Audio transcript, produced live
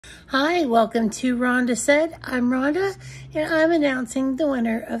Hi, welcome to Rhonda Said. I'm Rhonda, and I'm announcing the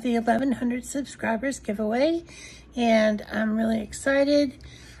winner of the 1100 subscribers giveaway. And I'm really excited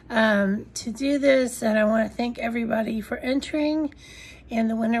to do this, and I want to thank everybody for entering. And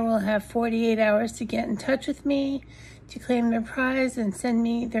the winner will have 48 hours to get in touch with me to claim their prize and send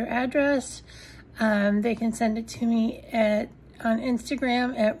me their address. They can send it to me on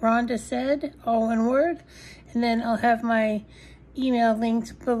Instagram at Rhonda Said, all one word, and then I'll have my email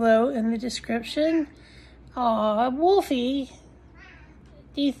linked below in the description. Aw, Wolfie,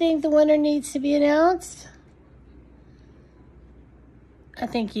 do you think the winner needs to be announced? I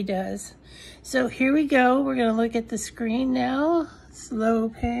think he does. So here we go. We're going to look at the screen now. Slow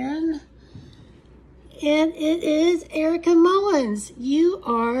pan. And it is Erica Mullins. You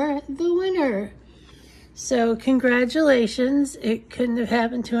are the winner. So congratulations. It couldn't have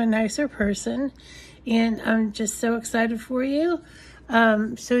happened to a nicer person. And I'm just so excited for you.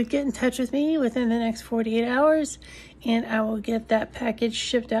 So get in touch with me within the next 48 hours, and I will get that package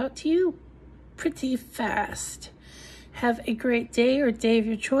shipped out to you pretty fast. Have a great day or day of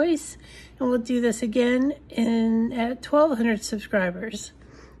your choice, and we'll do this again at 1200 subscribers.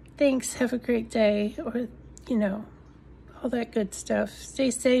 Thanks. Have a great day, or, all that good stuff.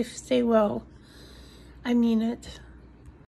 Stay safe, stay well. I mean it.